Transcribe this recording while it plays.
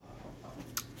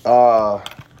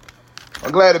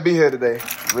I'm glad to be here today,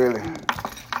 really.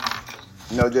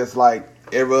 Just like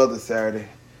every other Saturday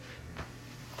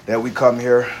that we come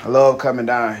here. I love coming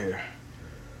down here.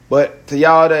 But to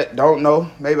y'all that don't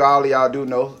know, maybe all of y'all do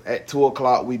know, at 2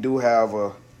 o'clock we do have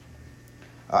a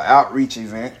outreach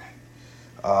event.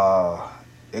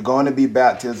 It's going to be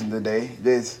baptism today.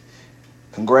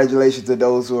 Congratulations to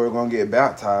those who are going to get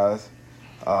baptized.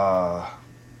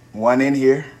 One in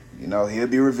here, he'll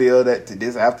be revealed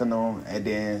this afternoon, and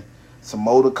then some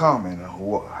more to come. And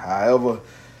however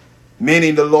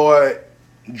many the Lord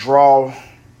draw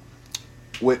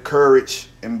with courage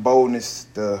and boldness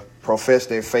to profess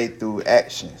their faith through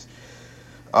actions.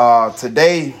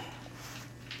 Today,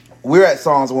 we're at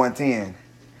Psalms 110.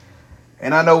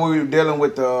 And I know we were dealing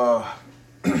with the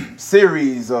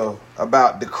series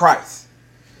about the Christ.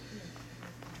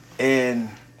 And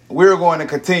we're going to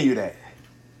continue that.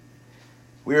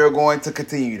 We are going to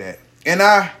continue that. And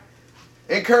I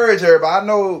encourage everybody. I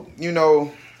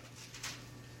know,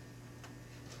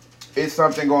 it's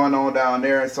something going on down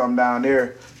there and something down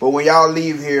there. But when y'all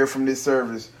leave here from this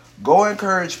service, go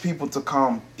encourage people to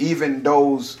come, even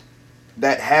those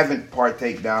that haven't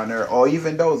partake down there, or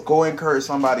even those, go encourage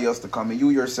somebody else to come, and you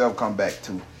yourself come back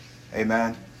too.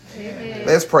 Amen. Amen.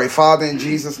 Let's pray. Father, in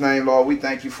Jesus' name, Lord, we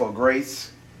thank you for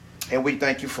grace, and we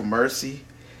thank you for mercy.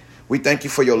 We thank you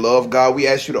for your love, God. We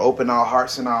ask you to open our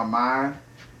hearts and our mind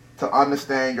to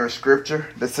understand your scripture,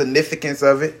 the significance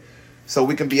of it, so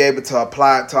we can be able to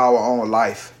apply it to our own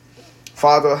life.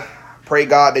 Father, pray,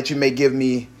 God, that you may give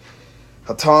me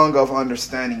a tongue of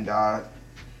understanding, God,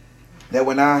 that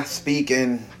when I speak,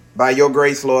 and by your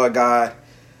grace, Lord God,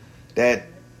 that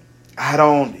I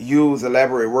don't use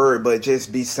elaborate word, but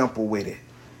just be simple with it.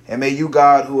 And may you,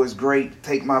 God, who is great,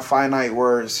 take my finite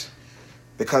words,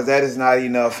 because that is not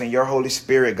enough. And your Holy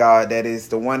Spirit, God, that is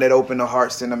the one that opened the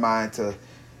hearts and the mind to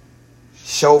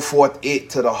show forth it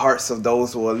to the hearts of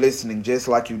those who are listening, just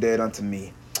like you did unto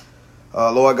me.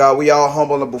 Lord God, we all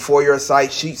humble before your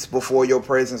sight, sheets before your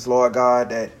presence, Lord God,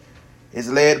 that is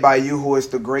led by you, who is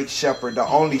the great shepherd, the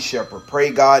only shepherd.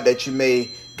 Pray, God, that you may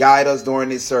guide us during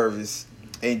this service.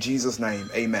 In Jesus' name,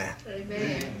 amen.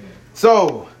 Amen.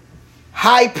 So,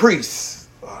 high priest.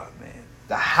 Oh, man.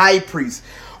 The high priest.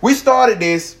 We started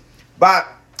this about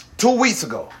 2 weeks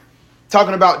ago,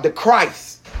 talking about the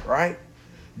Christ, right?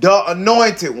 The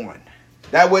anointed one.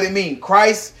 That's what it means.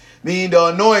 Christ means the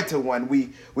anointed one.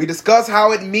 We discussed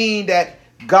how it means that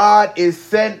God is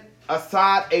sent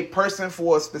aside a person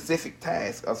for a specific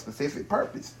task, a specific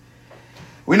purpose.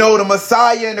 We know the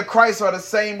Messiah and the Christ are the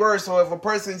same word. So if a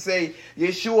person say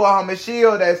Yeshua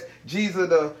HaMashiach, that's Jesus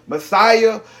the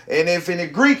Messiah. And if in the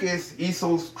Greek it's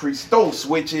Isos Christos,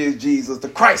 which is Jesus the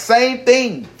Christ. Same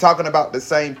thing, talking about the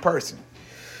same person.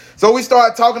 So we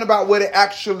started talking about what it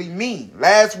actually means.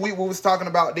 Last week we was talking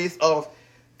about this of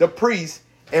the priest,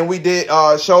 and we did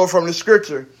show from the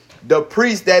scripture. The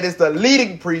priest that is the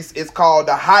leading priest is called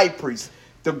the high priest,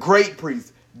 the great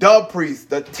priest,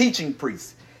 the teaching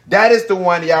priest. That is the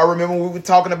one, y'all remember we were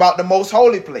talking about the most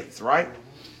holy place, right?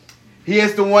 He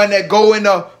is the one that go in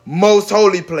the most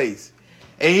holy place.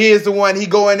 And he is the one, he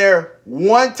go in there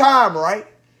one time, right?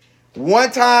 One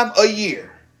time a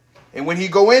year. And when he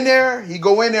go in there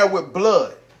with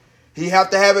blood. He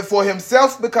have to have it for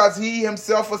himself because he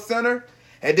himself a sinner.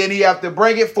 And then he have to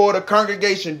bring it for the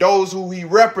congregation, those who he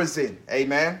represent.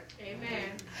 Amen.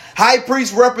 Amen. High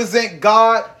priests represent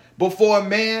God before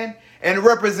man and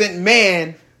represent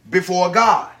man before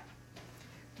God.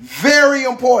 Very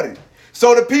important.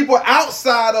 So the people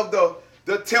outside of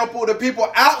the temple, the people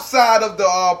outside of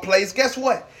the place, guess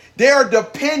what? They're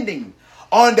depending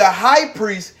on the high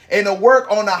priest and the work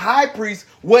on the high priest,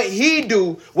 what he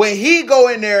do when he go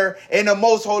in there in the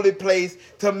most holy place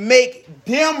to make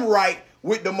them right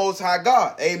with the Most High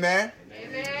God. Amen.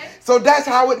 Amen. So that's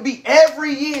how it be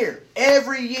every year,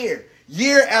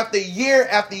 year after year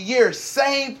after year,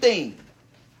 same thing.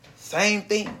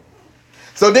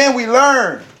 So then we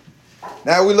learn.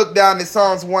 Now we look down at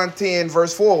Psalms 110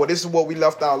 verse 4. Well, this is what we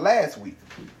left out last week.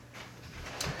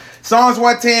 Psalms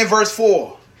 110 verse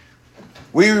 4.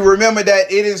 We remember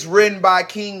that it is written by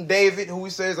King David, who he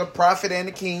says a prophet and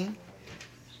a king.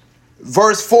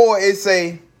 Verse 4, it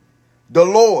say, the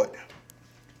Lord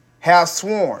have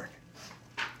sworn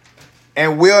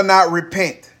and will not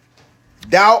repent.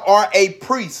 Thou art a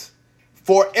priest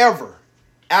forever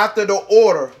after the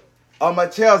order of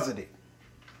Melchizedek.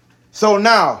 So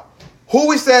now, who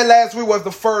we said last week was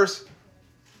the first,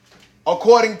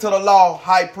 according to the law,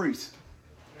 high priest?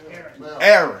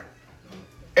 Aaron.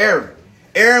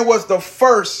 Aaron was the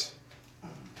first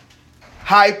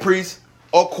high priest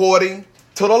according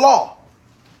to the law.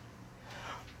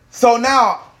 So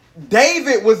now,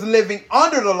 David was living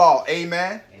under the law.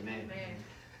 Amen. Amen.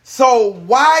 So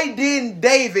why didn't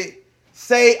David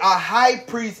say a high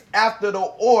priest after the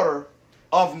order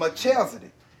of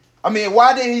Melchizedek? I mean,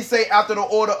 why didn't he say after the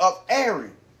order of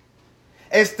Aaron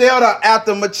instead of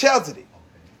after Melchizedek?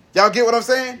 Y'all get what I'm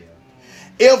saying?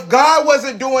 Yeah. If God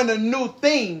wasn't doing a new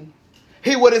thing,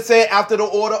 he would have said after the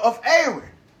order of Aaron.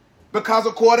 Because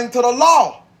according to the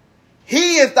law,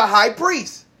 he is the high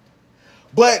priest.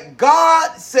 But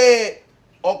God said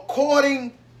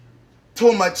according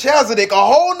to Melchizedek, a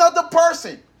whole nother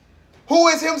person who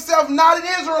is himself not an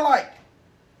Israelite.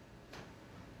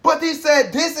 But he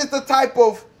said this is the type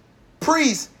of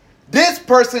priest this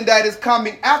person that is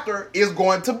coming after is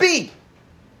going to be.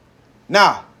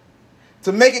 Now,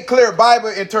 to make it clear, Bible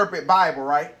interpret Bible,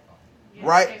 right? Yes,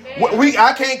 right?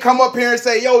 I can't come up here and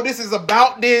say, yo, this is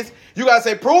about this. You got to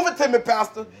say, prove it to me,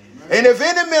 Pastor. And if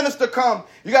any minister come,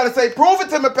 you got to say, prove it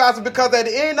to me, Pastor, because at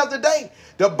the end of the day,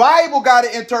 the Bible got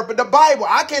to interpret the Bible.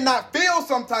 I cannot feel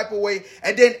some type of way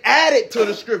and then add it to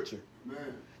the scripture.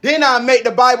 Amen. Then I make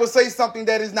the Bible say something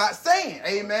that is not saying.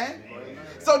 Amen. Amen.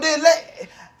 So then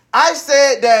I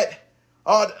said that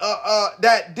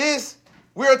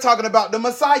we're talking about the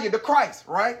Messiah, the Christ,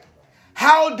 right?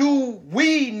 How do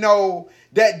we know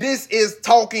that this is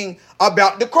talking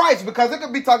about the Christ? Because it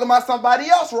could be talking about somebody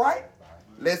else, right?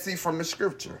 Let's see from the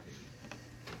scripture.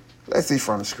 Let's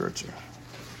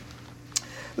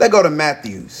go to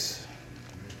Matthew's.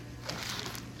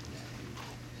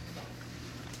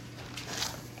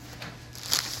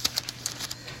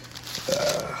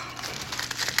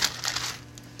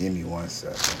 Give me 1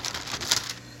 second.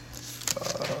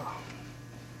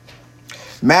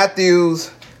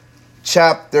 Matthew's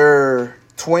chapter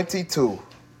 22.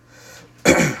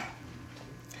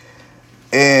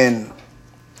 And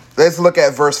let's look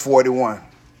at verse 41.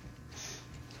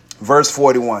 Verse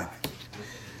 41.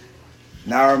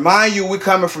 Now, I remind you, we're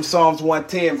coming from Psalms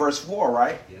 110, verse 4,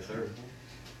 right? Yes, sir.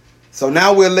 So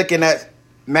now we're looking at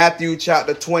Matthew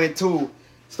chapter 22,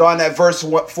 starting at verse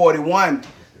 41,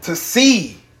 to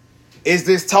see, is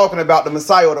this talking about the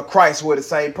Messiah or the Christ who are the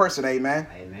same person? Amen.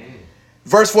 Amen.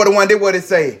 Verse 41, did what it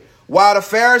say? While the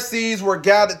Pharisees were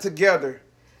gathered together,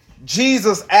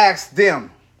 Jesus asked them,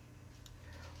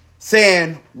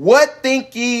 saying, what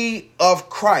think ye of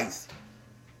Christ?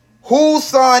 Whose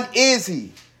son is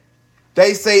he?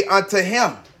 They say unto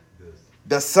him,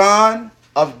 the son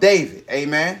of David.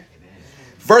 Amen. Amen.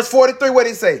 Verse 43, what did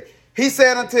he say? He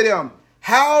said unto them,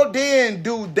 how then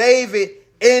do David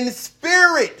in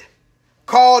spirit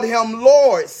called him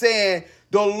Lord, saying,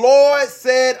 the Lord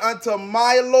said unto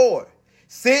my Lord,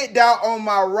 sit thou on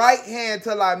my right hand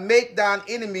till I make thine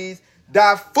enemies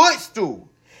thy footstool.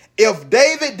 If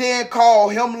David then call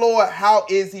him Lord, how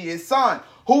is he his son?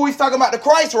 Who he's talking about? The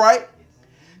Christ, right?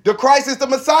 The Christ is the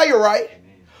Messiah, right?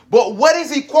 Amen. But what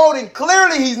is he quoting?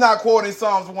 Clearly he's not quoting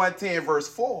Psalms 110 verse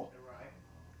 4.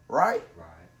 Right?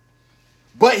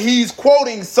 But he's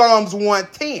quoting Psalms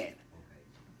 110.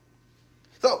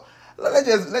 So let's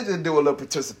just do a little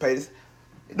participation.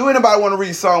 Do anybody want to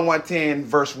read Psalm 110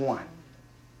 verse 1?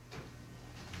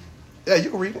 Yeah,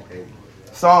 you can read it. Okay.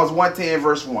 Psalms 110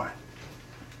 verse 1.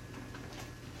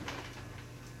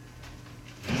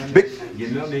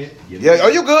 Yeah,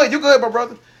 you good? You good, my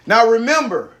brother? Now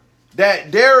remember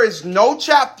that there is no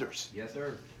chapters. Yes,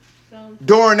 sir.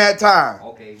 During that time.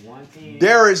 Okay, 110.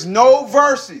 There is no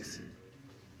verses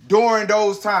during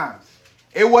those times.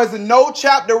 It wasn't no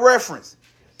chapter reference.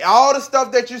 All the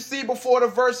stuff that you see before the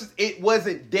verses, it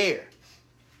wasn't there.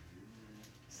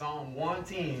 Psalm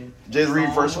 110. Just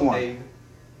read verse 1. David,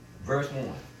 verse 1.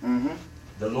 Mm-hmm.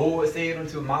 The Lord said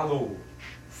unto my Lord,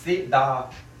 sit thou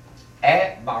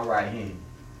at my right hand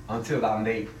until I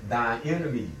make thine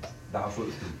enemies thy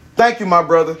footstool. Thank you, my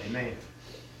brother. Amen.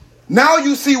 Now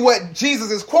you see what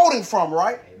Jesus is quoting from,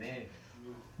 right? Amen.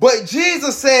 But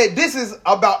Jesus said this is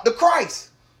about the Christ.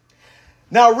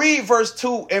 Now read verse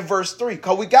 2 and verse 3,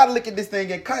 because we got to look at this thing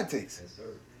in context. Yes, sir.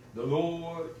 The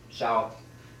Lord shall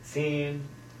send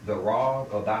the rod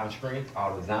of thy strength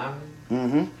out of Zion.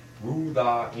 Mm-hmm. Rule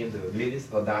thou in the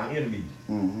midst of thy enemies.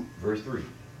 Mm-hmm. Verse 3.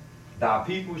 Thy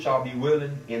people shall be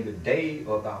willing in the day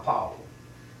of thy power,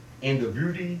 in the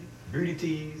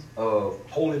beauties of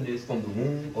holiness from the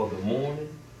womb of the morning,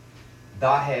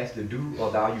 thou hast the dew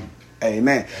of thy youth.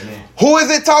 Amen. Amen. Who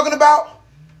is it talking about?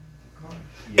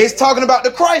 Yes. It's talking about the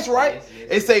Christ, right? Yes,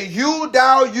 yes. It say you,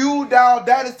 thou.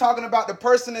 That is talking about the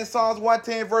person in Psalms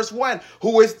 110 verse 1,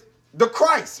 who is the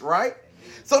Christ, right?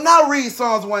 Amen. So now read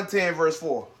Psalms 110 verse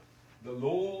 4. The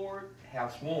Lord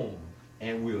hath sworn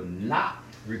and will not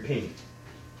repent.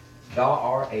 Thou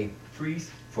art a priest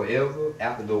forever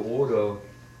after the order of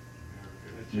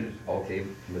Okay,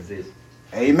 Moses.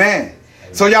 Amen.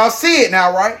 So y'all see it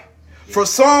now, right? For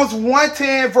Psalms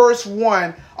 110 verse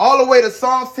 1 all the way to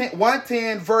Psalms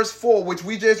 110 verse 4, which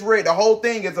we just read, the whole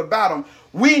thing is about him.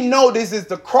 We know this is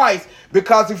the Christ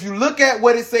because if you look at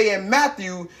what it say in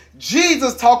Matthew,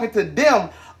 Jesus talking to them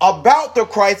about the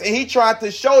Christ, and he tried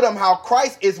to show them how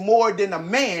Christ is more than a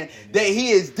man, that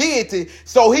he is deity.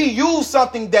 So he used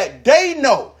something that they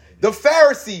know, the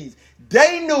Pharisees.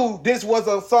 They knew this was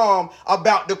a psalm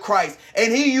about the Christ,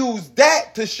 and he used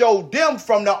that to show them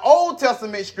from the Old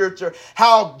Testament scripture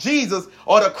how Jesus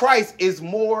or the Christ is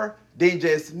more than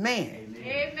just man.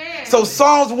 Amen. So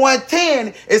Psalms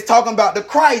 110 is talking about the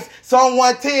Christ. Psalm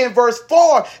 110 verse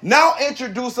 4 now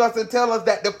introduce us and tell us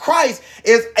that the Christ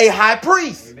is a high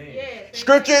priest. Amen. Yes.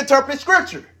 Scripture interprets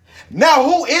scripture. Now,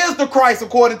 who is the Christ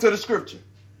according to the scripture?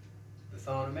 The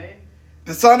Son of Man.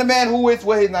 The Son of Man, who is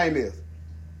what his name is?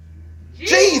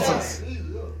 Jesus.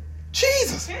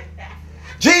 Jesus.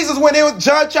 Jesus, when it was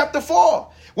John chapter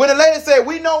 4, when the lady said,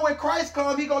 we know when Christ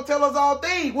comes, he going to tell us all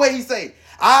things. What he say?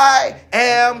 I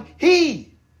am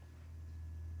he.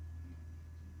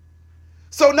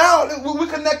 So now we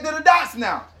connected the dots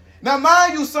now. Now,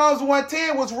 mind you, Psalms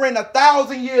 110 was written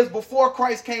 1,000 years before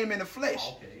Christ came in the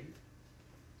flesh. Okay.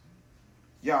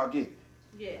 Y'all get it?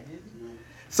 Yes.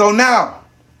 So now,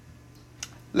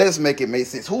 let's make it make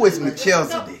sense. Who is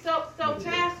Melchizedek? So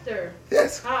Pastor,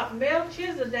 Yes.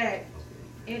 Melchizedek,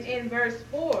 in verse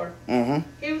 4, Mm-hmm.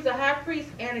 he was a high priest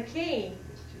and a king,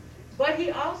 but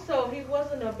he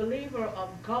wasn't a believer of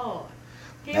God.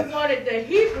 He wanted the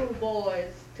Hebrew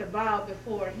boys to bow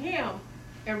before him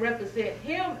and represent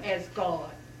him as God,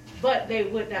 but they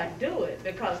would not do it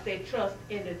because they trust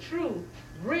in the true,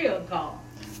 real God.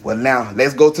 Well, now,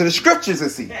 let's go to the scriptures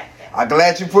and see. I'm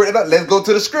glad you put it up. Let's go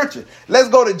to the scripture. Let's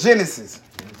go to Genesis.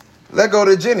 Let's go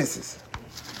to Genesis.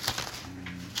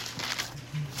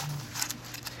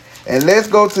 And let's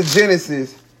go to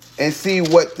Genesis and see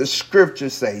what the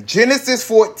scriptures say. Genesis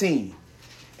 14.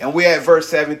 And we're at verse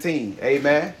 17.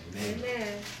 Amen. Amen.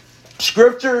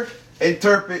 Scripture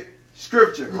interpret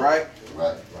scripture, right?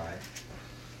 Right.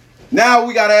 Now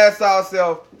we got to ask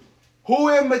ourselves, who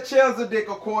is Melchizedek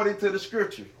according to the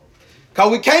scripture?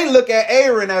 Because we can't look at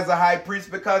Aaron as a high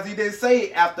priest because he didn't say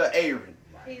it after Aaron.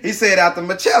 He said after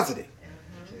Melchizedek.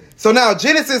 So now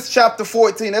Genesis chapter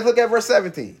 14, let's look at verse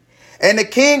 17. And the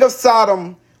king of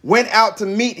Sodom went out to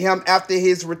meet him after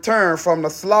his return from the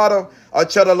slaughter of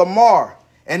Chedorlaomer,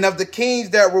 and of the kings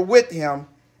that were with him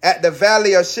at the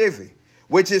valley of Shivi,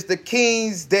 which is the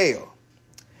king's dale.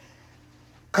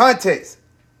 Context.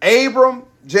 Abram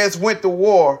just went to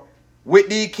war with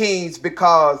these kings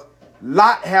because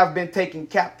Lot have been taken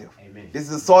captive. Amen. This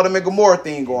is a Sodom and Gomorrah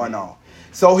thing going on.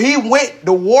 So he went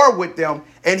to war with them,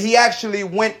 and he actually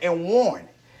went and won.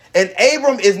 And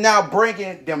Abram is now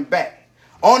bringing them back.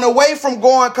 On the way from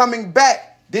coming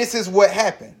back, this is what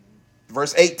happened.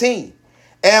 Verse 18.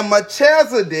 And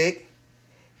Melchizedek,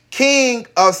 king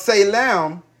of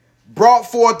Salem, brought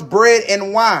forth bread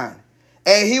and wine,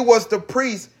 and he was the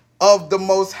priest of the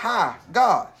Most High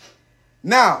God.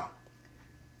 Now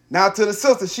to the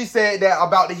sister, she said that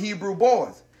about the Hebrew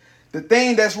boys. The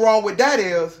thing that's wrong with that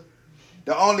is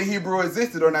the only Hebrew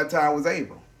existed on that time was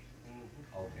Abram.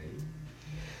 Okay.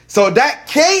 So that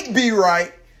can't be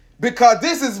right because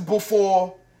this is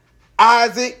before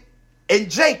Isaac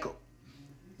and Jacob.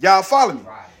 Y'all follow me?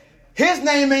 Right. His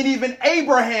name ain't even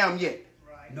Abraham yet.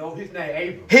 No, his name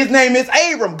Abram. His name is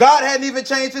Abram. God hadn't even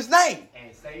changed his name.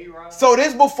 And Sarai. So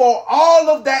this before all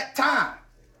of that time.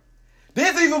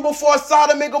 This even before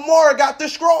Sodom and Gomorrah got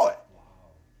destroyed.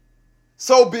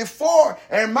 So before,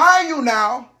 and mind you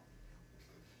now,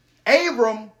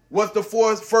 Abram was the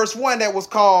first one that was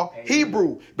called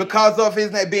Hebrew because of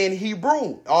his name being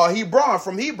Hebrew or Hebron,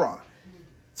 from Hebron.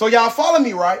 So y'all follow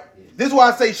me, right? This is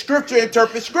why I say scripture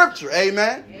interprets scripture.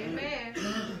 Amen.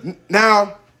 Amen.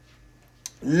 Now,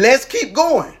 let's keep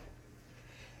going.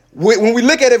 When we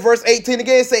look at it, verse 18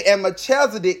 again, say, and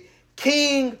Melchizedek,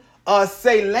 king of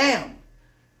Salem.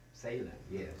 Salem,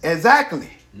 yes. Exactly.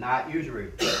 Not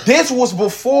Israel. This was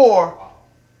before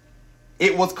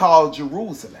it was called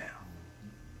Jerusalem.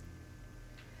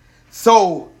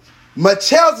 So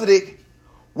Melchizedek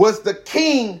was the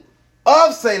king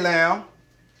of Salem,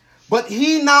 but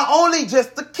he not only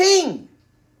just the king.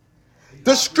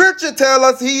 The scripture tells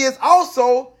us he is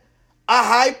also a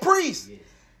high priest. Yes.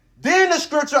 Then the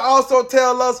scripture also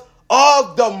tells us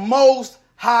of the Most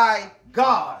High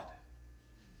God.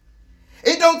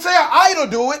 It don't say an idol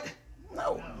do it.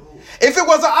 No. If it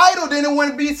was an idol, then it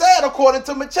wouldn't be said according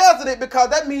to Melchizedek, because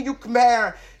that means you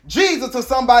compare Jesus to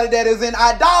somebody that is in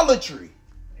idolatry.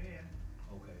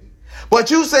 Okay. But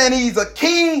you saying he's a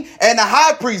king and a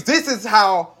high priest. This is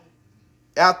how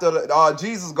after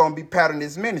Jesus is going to be patterning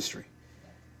his ministry.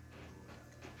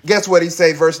 Guess what he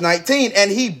say, verse 19? And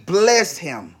he blessed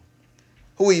him.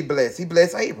 Who he blessed? He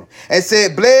blessed Abram. And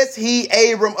said, bless he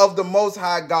Abram of the Most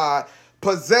High God,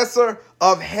 possessor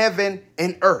of heaven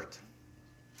and earth.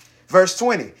 Verse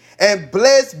 20. And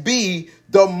blessed be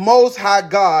the Most High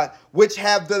God, which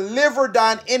have delivered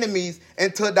thine enemies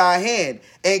into thy hand,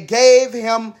 and gave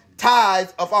him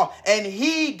tithes of all. And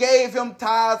he gave him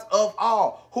tithes of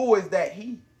all. Who is that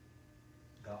he?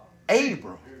 God.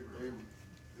 Abram.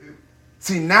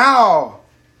 See,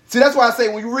 that's why I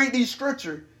say when you read these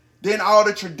scriptures, then all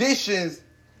the traditions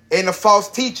and the false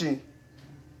teaching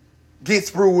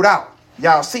gets ruled out.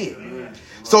 Y'all see it.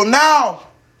 So now,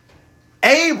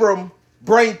 Abram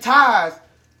bring tithes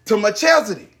to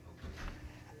Melchizedek.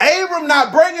 Abram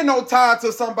not bringing no tithe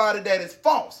to somebody that is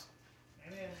false.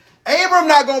 Abram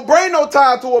not going to bring no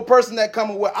tithe to a person that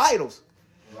coming with idols.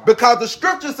 Because the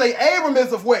scriptures say Abram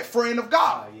is a what? Friend of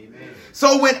God.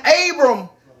 So when Abram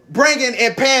bringing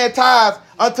and paying tithes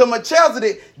unto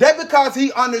Melchizedek, that because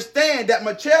he understands that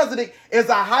Melchizedek is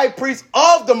a high priest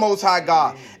of the Most High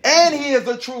God. And he is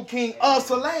a true king of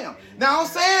Salem. Now I'm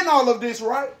saying all of this,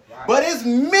 right? But there's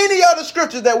many other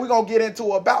scriptures that we're going to get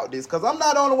into about this. Because I'm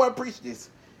not the only one to preach this.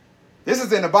 This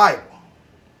is in the Bible.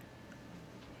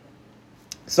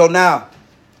 So now,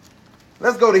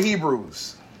 let's go to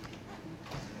Hebrews.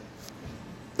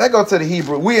 Let's go to the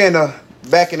Hebrew. We're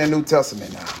back in the New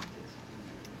Testament now.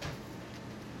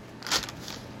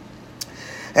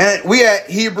 And we at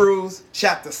Hebrews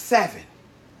chapter 7.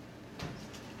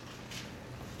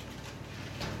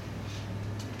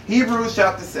 Hebrews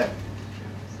chapter 7.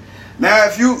 Now,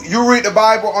 if you read the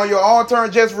Bible on your own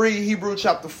turn, just read Hebrews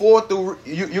chapter 4 through,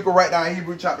 you can write down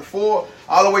Hebrews chapter 4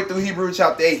 all the way through Hebrews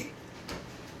chapter 8.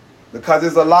 Because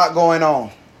there's a lot going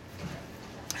on.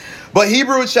 But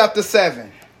Hebrews chapter 7.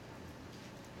 And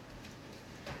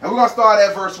we're going to start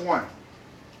at verse 1.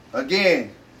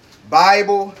 Again,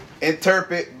 Bible,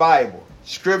 interpret Bible.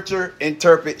 Scripture,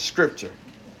 interpret Scripture.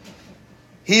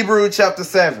 Hebrews chapter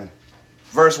 7,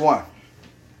 verse 1.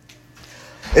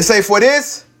 It say, for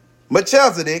this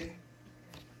Melchizedek,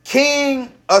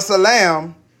 king of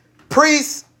Salem,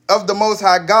 priest of the Most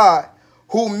High God,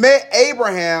 who met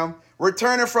Abraham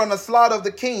returning from the slaughter of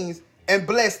the kings and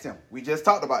blessed him. We just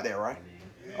talked about that, right?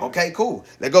 Okay, cool.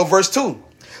 Let's go verse 2.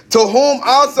 To whom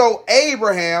also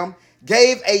Abraham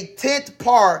gave a tenth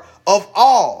part of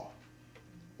all.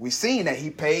 We seen that he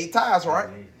paid tithes, right?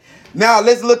 Now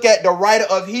let's look at the writer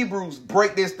of Hebrews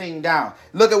break this thing down.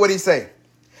 Look at what he say.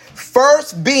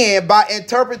 First being by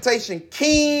interpretation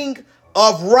king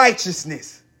of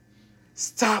righteousness.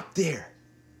 Stop there.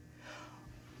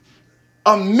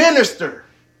 A minister,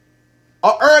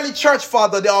 an early church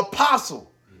father, the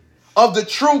apostle of the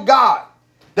true God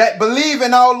that believe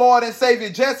in our Lord and Savior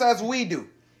just as we do.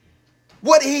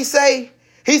 What did he say?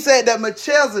 He said that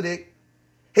Melchizedek,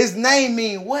 his name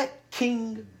means what?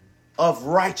 King of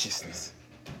righteousness.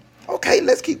 Okay,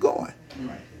 let's keep going.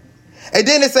 And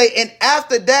then it say, and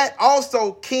after that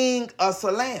also king of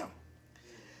Salem,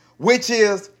 which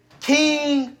is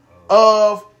king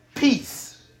of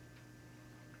peace.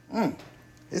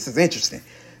 This is interesting.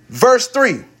 Verse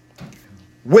 3,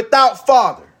 without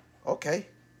father, okay,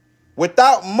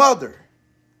 without mother,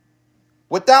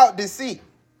 without deceit,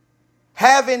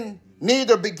 having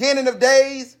neither beginning of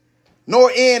days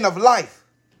nor end of life,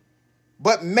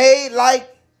 but made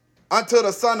like unto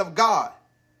the Son of God,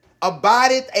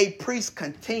 abideth a priest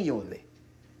continually.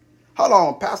 Hold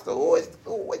on, Pastor.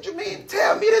 What you mean?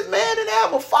 Tell me this man didn't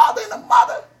have a father and a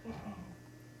mother.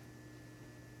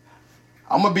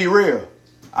 I'm going to be real.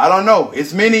 I don't know.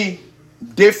 It's many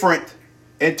different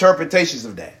interpretations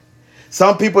of that.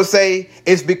 Some people say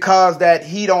it's because that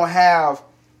he don't have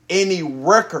any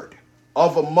record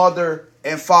of a mother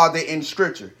and father in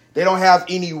scripture. They don't have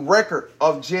any record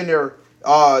of genealogy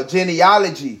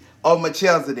of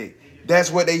Melchizedek.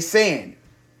 That's what they saying.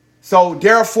 So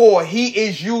therefore, he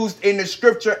is used in the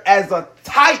scripture as a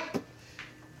type.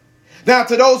 Now,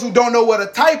 to those who don't know what a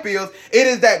type is, it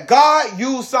is that God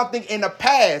used something in the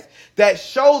past that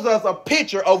shows us a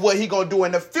picture of what he's going to do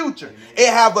in the future. It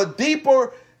have a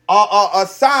deeper a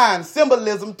sign,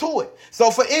 symbolism to it. So,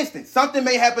 for instance, something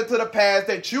may happen to the past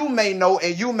that you may know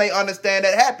and you may understand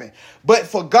that happened. But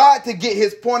for God to get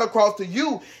his point across to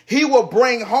you, he will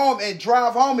bring home and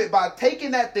drive home it by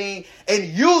taking that thing and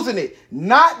using it.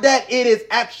 Not that it is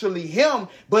actually him,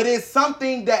 but it's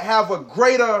something that have a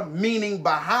greater meaning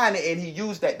behind it, and he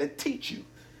used that to teach you.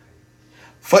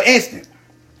 For instance,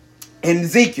 in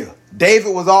Ezekiel,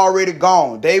 David was already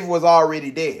gone. David was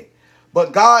already dead.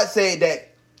 But God said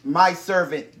that my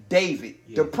servant David,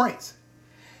 the prince.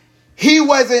 He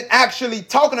wasn't actually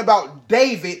talking about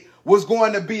David was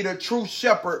going to be the true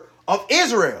shepherd of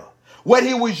Israel. What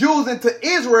he was using to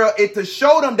Israel is to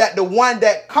show them that the one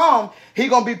that come, he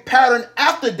going to be patterned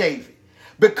after David.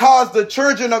 Because the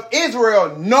children of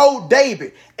Israel know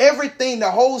David. Everything,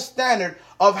 the whole standard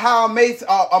of how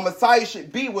a Messiah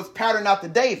should be was patterned after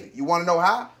David. You want to know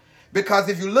how? Because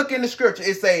if you look in the scripture,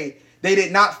 it say they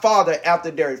did not father after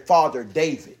their father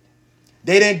David.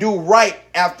 They didn't do right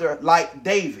after like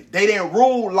David. They didn't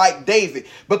rule like David.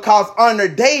 Because under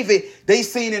David, they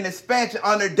seen an expansion.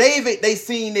 Under David, they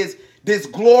seen this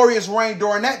glorious reign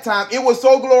during that time. It was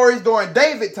so glorious during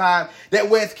David's time that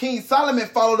when King Solomon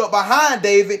followed up behind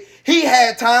David, he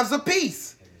had times of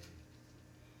peace.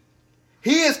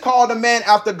 He is called a man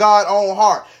after God's own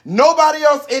heart. Nobody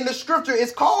else in the scripture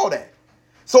is called that.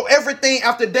 So everything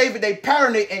after David, they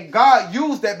patterned it, and God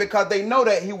used that because they know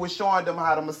that he was showing them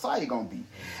how the Messiah going to be.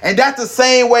 And that's the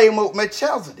same way with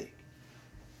Melchizedek.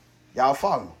 Y'all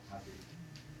follow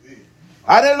me?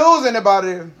 I didn't lose anybody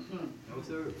here. No,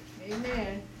 sir.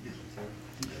 Amen.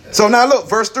 So now look,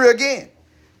 verse 3 again.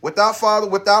 Without father,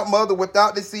 without mother,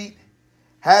 without deceit,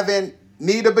 having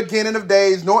neither beginning of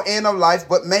days nor end of life,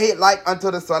 but made like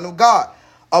unto the Son of God,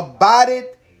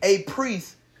 abideth a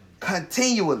priest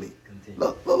continually.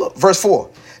 Look, verse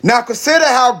 4. Now consider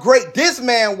how great this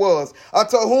man was,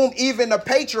 unto whom even the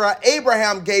patriarch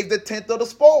Abraham gave the tenth of the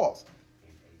spoils.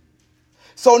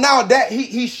 So now that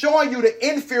he's showing you the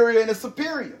inferior and the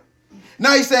superior.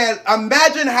 Now he's saying,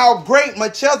 imagine how great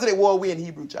Melchizedek was. We in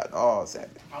Hebrew chapter. Oh, Samuel.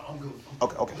 I'm good.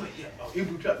 Okay.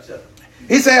 Hebrew chapter 7.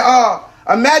 He said,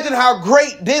 imagine how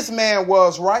great this man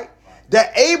was, right?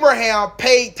 That Abraham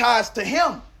paid tithes to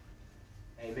him.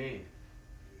 Amen.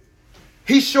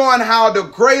 He's showing how the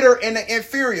greater and the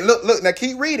inferior. Look, now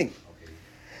keep reading.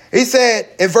 He said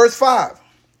in verse 5,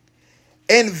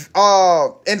 and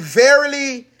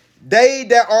verily they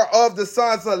that are of the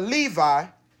sons of Levi,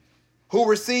 who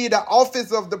receive the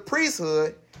office of the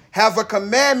priesthood, have a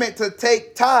commandment to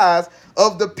take tithes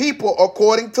of the people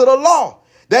according to the law.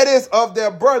 That is of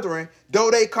their brethren,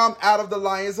 though they come out of the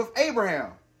lions of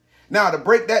Abraham. Now to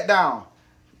break that down,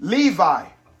 Levi.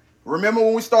 Remember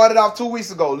when we started off 2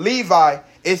 weeks ago, Levi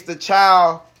is the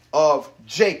child of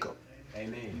Jacob.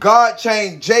 Amen. God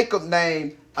changed Jacob's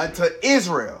name unto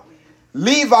Israel.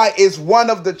 Levi is one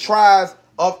of the tribes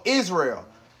of Israel.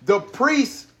 The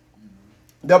priests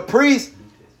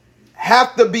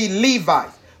have to be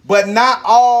Levites, but not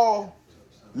all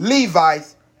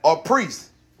Levites are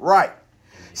priests, right?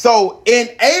 So in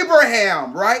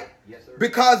Abraham, right? Yes, sir.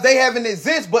 Because they haven't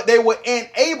exist, but they were in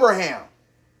Abraham.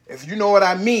 If you know what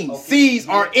I mean. Okay. Seeds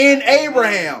are in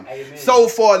Abraham. Amen. So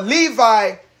for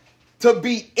Levi to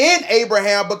be in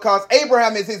Abraham, because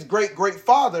Abraham is his great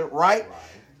father, right?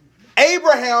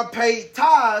 Abraham paid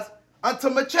tithes unto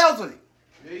Melchizedek.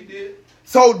 Yeah, he did.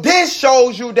 So this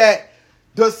shows you that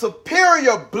the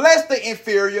superior blessed the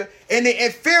inferior, and the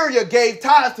inferior gave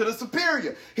tithes to the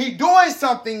superior. He's doing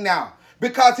something now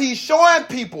because he's showing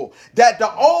people that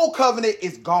the old covenant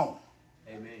is gone.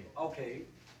 Amen. Okay.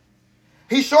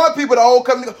 He's showing people the old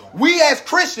covenant. We as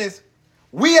Christians,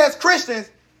 we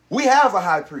have a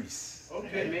high priest.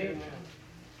 Okay. Amen.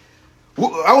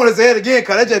 I want to say it again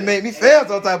because that just made me feel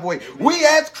some type of way. We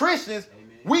as Christians,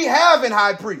 we have a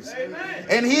high priest. Amen.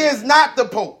 And he is not the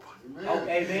Pope.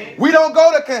 Amen. We don't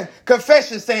go to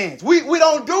confession stands. We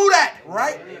don't do that,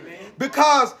 right? Amen.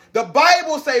 Because the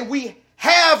Bible say we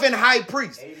have a high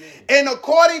priest. Amen. And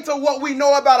according to what we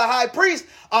know about a high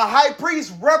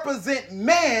priest represent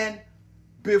man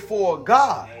before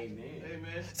God. Amen.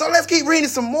 So let's keep reading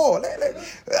some more.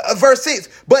 Verse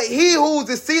 6. But he whose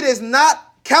deceit is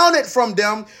not counted from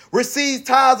them receives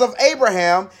tithes of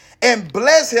Abraham, and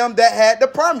bless him that had the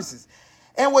promises.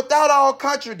 And without all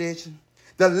contradiction,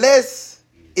 the less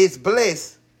is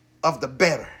blessed of the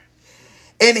better.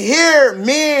 And here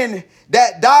men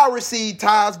that die receive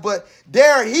tithes, but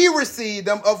there he received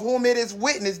them, of whom it is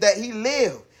witness that he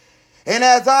lived. And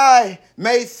as I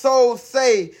may so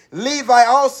say, Levi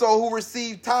also, who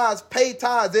received tithes, paid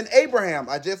tithes in Abraham.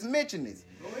 I just mentioned this.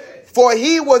 For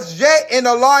he was yet in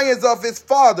the lions of his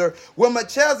father when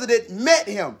Melchizedek met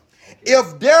him.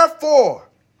 If therefore,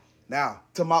 now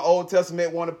to my Old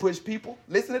Testament want to push people,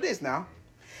 listen to this now.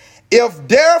 If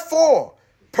therefore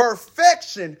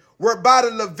perfection were by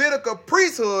the Levitical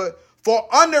priesthood,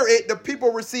 for under it the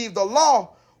people received the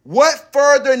law, what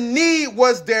further need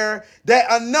was there that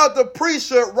another priest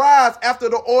should rise after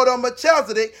the order of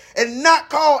Melchizedek and not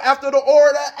call after the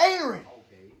order of Aaron?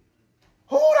 Okay.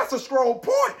 Oh, that's a strong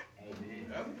point.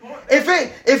 Amen. That's the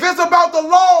point. If it's about the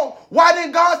law, why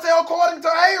didn't God say according to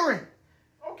Aaron?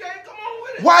 Okay, come on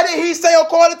with it. Why did he say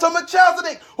according to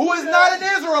Melchizedek, who is not an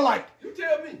Israelite? You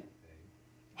tell me.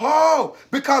 Oh,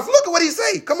 because look at what he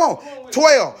say. Come on.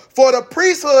 12. For the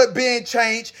priesthood being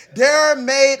changed, there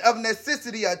made of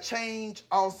necessity a change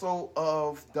also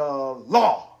of the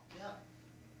law.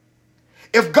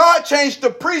 If God changed the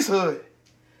priesthood,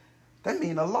 that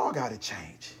means the law got to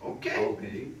change. Okay.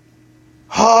 Okay.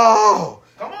 Oh,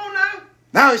 Come on now.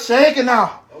 now it's shaking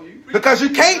now. Oh, you preach- Because you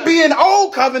can't be in the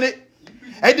old covenant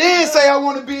and then say I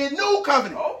want to be in new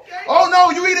covenant. Okay. Oh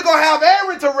no, you either gonna have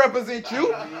Aaron to represent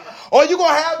you, or you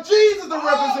gonna have Jesus to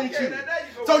represent okay, you. now there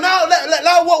you go. So now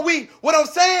what I'm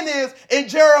saying is, in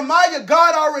Jeremiah,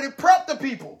 God already prepped the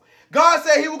people. God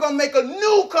said he was gonna make a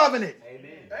new covenant. Amen.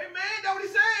 Hey man, that's what he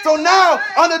said. So now,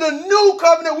 Hey. under the new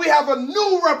covenant, we have a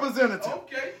new representative.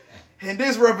 Okay. And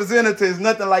this representative is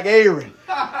nothing like Aaron,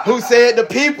 who said the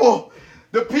people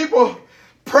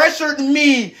pressured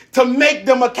me to make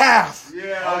them a calf.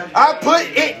 Yeah. I put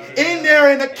it in there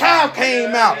and the calf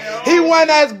came out. He wasn't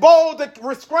as bold to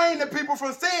restrain the people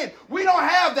from sin. We don't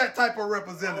have that type of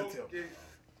representative.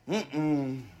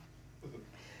 Okay.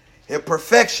 If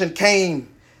perfection came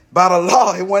by the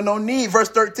law, it wasn't no need. Verse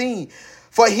 13.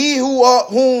 For he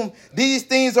whom these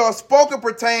things are spoken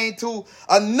pertain to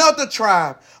another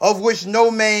tribe, of which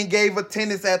no man gave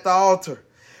attendance at the altar.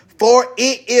 For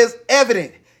it is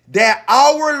evident that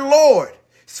our Lord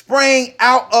sprang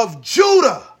out of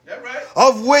Judah, That's right.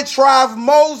 of which tribe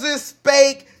Moses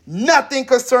spake nothing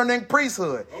concerning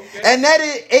priesthood. Okay. And that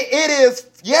it is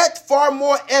yet far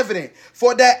more evident,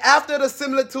 for that after the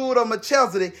similitude of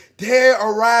Melchizedek, there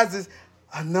arises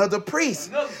another priest,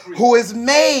 who is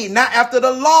made not after the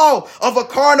law of a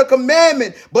carnal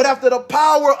commandment, but after the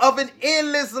power of an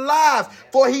endless life.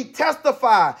 For he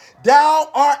testified, thou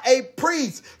art a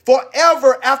priest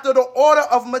forever after the order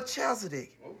of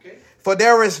Melchizedek. Okay. For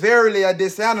there is verily a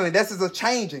dishonoring. This is a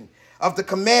changing of the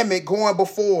commandment going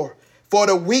before, for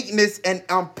the weakness and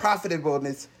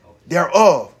unprofitableness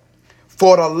thereof.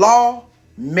 For the law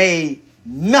made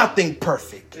nothing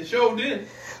perfect, It sure did.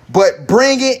 but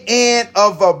bringing in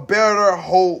of a better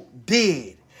hope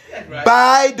did, That's right.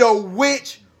 by the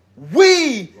which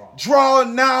we draw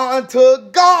now unto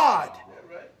God. That's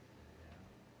right.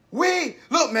 We,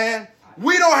 look, man,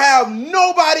 we don't have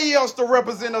nobody else to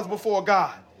represent us before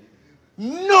God.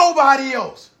 Nobody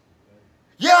else.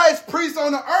 Yeah, it's priests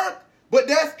on the earth, but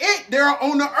that's it. They're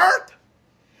on the earth.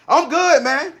 I'm good,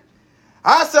 man.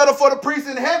 I settle for the priest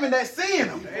in heaven that's seeing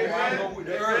them.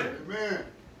 Amen.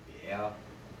 Yeah.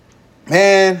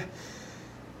 Man,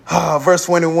 verse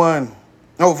 21.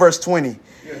 No, verse 20.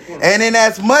 And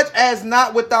inasmuch as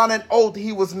not without an oath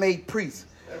he was made priest.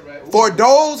 That's right. For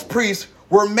those priests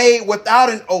were made without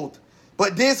an oath,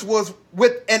 but this was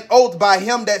with an oath by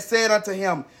him that said unto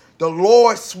him, the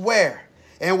Lord swear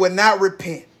and would not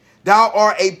repent. Thou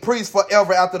art a priest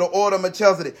forever after the order of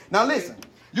Melchizedek. Now listen,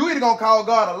 you either going to call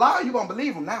God a liar or you going to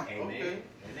believe him now. Amen. Okay.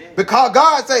 Amen. Because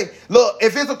God say, look,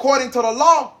 if it's according to the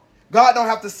law, God don't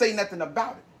have to say nothing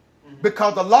about it.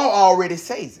 Because the law already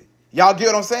says it. Y'all get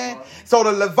what I'm saying? So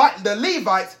the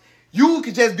Levites, you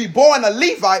could just be born a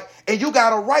Levite and you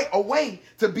got a right away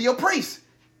to be a priest.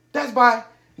 That's by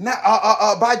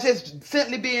just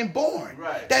simply being born.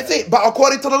 Right. That's it. But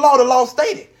according to the law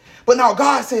stated. But now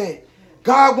God said,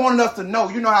 God wanted us to know.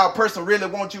 You know how a person really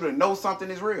wants you to know something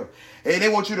is real. And they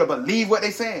want you to believe what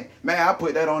they're saying. Man, I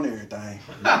put that on everything.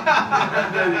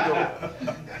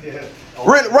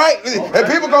 Really, right? And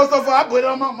people go so far, I put it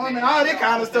on my money and all that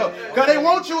kind of stuff. Because they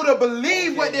want you to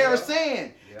believe what they're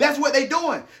saying. That's what they're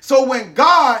doing. So when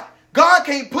God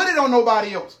can't put it on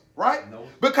nobody else, right? No.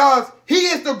 Because he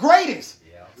is the greatest.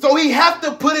 Yeah. So he has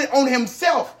to put it on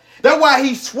himself. That's why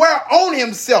he swear on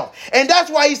himself. And that's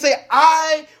why he said,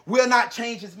 I will not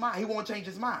change his mind. He won't change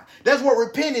his mind. That's what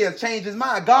repent is, change his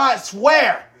mind. God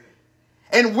swear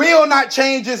and will not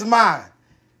change his mind.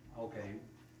 Okay.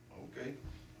 Okay.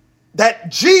 That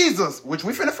Jesus, which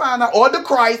we finna find out, or the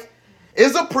Christ,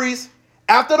 is a priest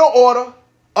after the order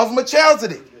of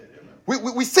Melchizedek.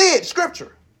 We see it,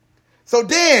 scripture. So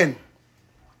then,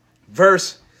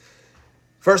 verse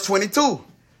 22.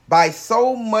 By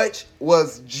so much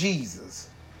was Jesus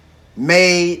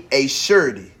made a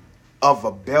surety of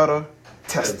a better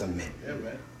testament. Yeah,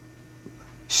 man.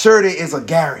 Surety is a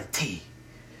guarantee.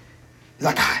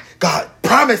 Like God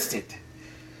promised it.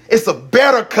 It's a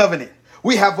better covenant.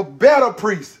 We have a better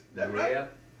priest. That's right.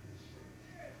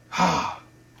 Yeah.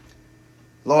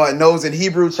 Lord knows in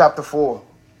Hebrews chapter 4,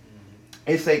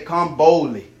 it say, come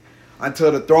boldly unto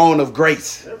the throne of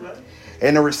grace That's right.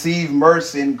 and to receive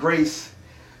mercy and grace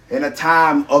in a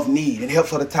time of need and help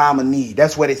for the time of need.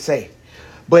 That's what it say.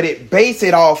 But it base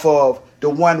it off of the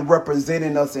one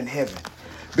representing us in heaven.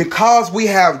 Because we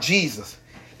have Jesus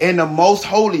in the most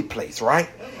holy place, right?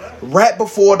 Right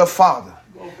before the Father.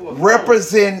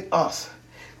 Represent us.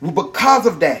 Because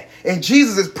of that. And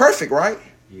Jesus is perfect, right?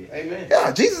 Yeah. Amen.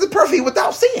 Yeah, Jesus is perfect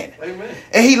without sin. Amen.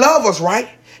 And he loved us, right?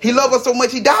 He loved us so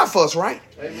much he died for us, right?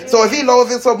 Amen. So if he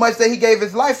loves us so much that he gave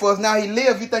his life for us, now he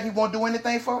lives, you think he won't do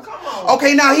anything for us? Come on.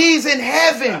 Okay, now he's in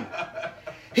heaven.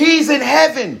 He's in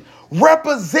heaven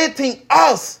representing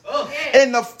us.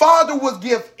 And the Father would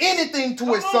give anything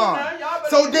to his Son. man, y'all better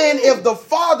So get then moving. if the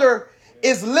Father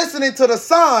is listening to the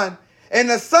Son and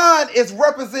the Son is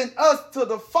representing us to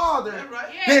the Father, That's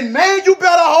right. then man, you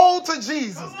better hold to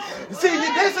Jesus. See,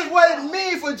 this is what it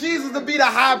means for Jesus to be the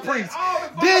high priest.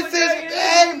 This is,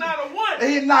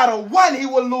 he's not a one. He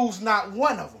will lose not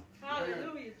one of them.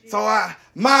 Hallelujah, Jesus. So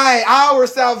our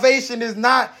salvation is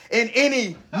not in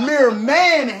any mere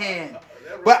man hand,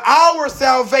 but our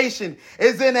salvation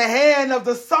is in the hand of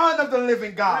the Son of the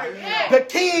living God, the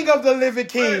King of the living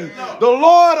King, the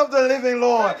Lord of the living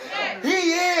Lord. He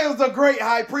is the great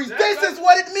high priest. This is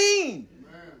what it means.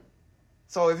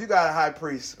 So if you got a high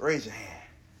priest, raise your hand.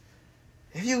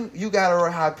 If you got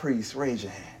a high priest, raise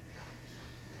your hand.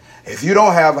 If you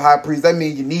don't have a high priest, that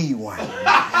means you need one.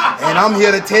 And I'm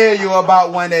here to tell you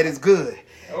about one that is good.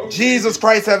 Jesus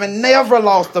Christ having never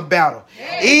lost a battle.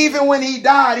 Even when he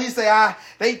died, he said,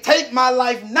 they take my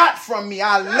life not from me.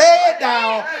 I lay it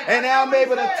down and now I'm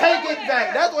able to take it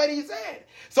back. That's what he said.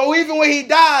 So even when he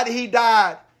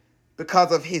died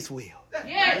because of his will.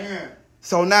 Yes.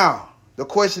 So now the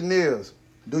question is,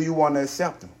 do you want to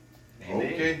accept him?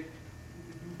 Okay.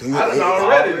 Do you? I done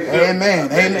already.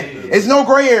 Amen. Amen. It's no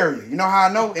gray area. You know how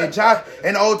I know? In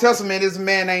the Old Testament, there's a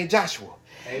man named Joshua.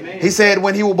 Amen. He said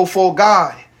when he was before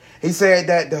God, he said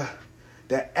that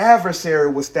the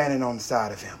adversary was standing on the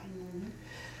side of him.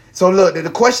 So look, the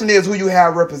question is who you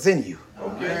have representing you.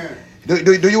 Okay.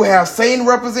 Do you have Satan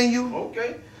representing you?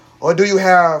 Okay. Or do you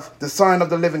have the Son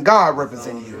of the living God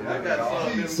representing you? I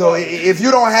got you. So if you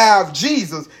don't have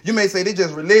Jesus, you may say they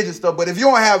just religious stuff. But if you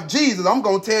don't have Jesus, I'm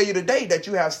going to tell you today that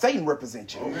you have Satan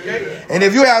represent you. Okay. And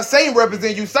if you have Satan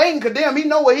represent you, Satan condemn. He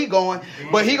know where he going,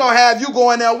 but he going to have you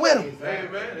going there with him.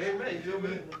 Amen. Amen. You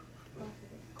good?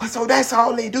 So that's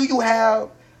all they do. You have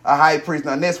a high priest.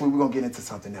 Now next week we're going to get into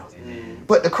something else.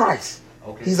 But the Christ,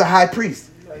 he's a high priest.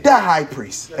 The high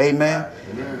priest. Amen.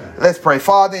 Let's pray.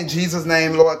 Father, in Jesus'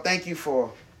 name, Lord, thank you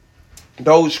for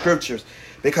those scriptures.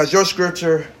 Because your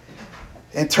scripture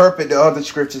interpret the other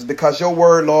scriptures. Because your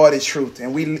word, Lord, is truth.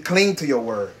 And we cling to your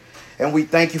word. And we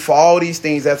thank you for all these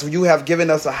things. As you have given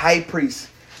us a high priest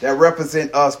that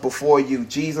represent us before you.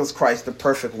 Jesus Christ, the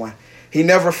perfect one. He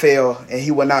never failed and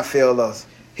he will not fail us.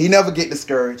 He never get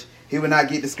discouraged. He will not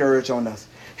get discouraged on us.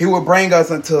 He will bring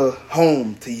us into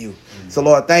home to you. So,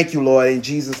 Lord, thank you, Lord, in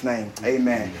Jesus' name.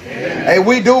 Amen. Hey,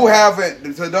 we do have it.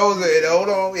 To those that, hold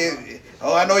on.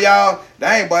 I know y'all,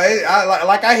 dang, but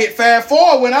I hit fast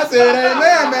forward when I said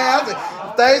amen, man. I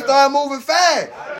said, things started moving fast.